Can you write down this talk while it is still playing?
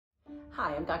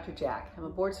Hi, I'm Dr. Jacq. I'm a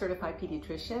board-certified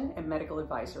pediatrician and medical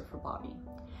advisor for Bobbie.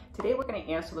 Today we're going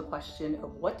to answer the question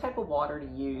of what type of water to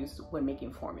use when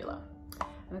making formula.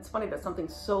 And it's funny that something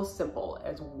so simple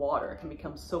as water can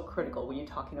become so critical when you're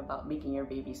talking about making your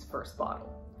baby's first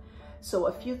bottle. So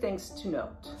a few things to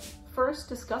note. First,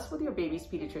 discuss with your baby's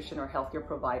pediatrician or healthcare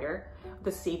provider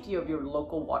the safety of your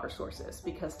local water sources,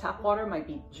 because tap water might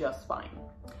be just fine.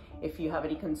 If you have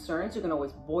any concerns, you can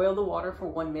always boil the water for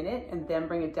 1 minute and then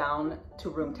bring it down to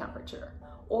room temperature.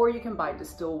 Or you can buy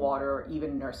distilled water or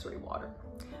even nursery water.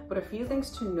 But a few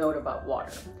things to note about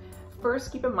water.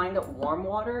 First, keep in mind that warm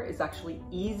water is actually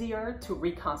easier to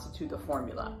reconstitute the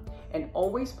formula. And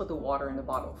always put the water in the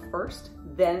bottle first,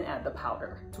 then add the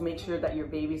powder to make sure that your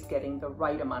baby's getting the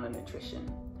right amount of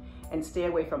nutrition. And stay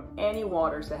away from any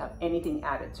waters that have anything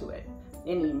added to it.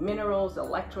 Any minerals,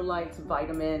 electrolytes,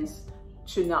 vitamins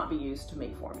should not be used to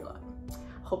make formula.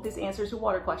 Hope this answers your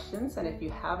water questions, and if you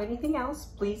have anything else,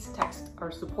 please text our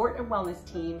support and wellness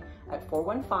team at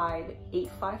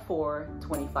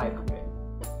 415-854-2500.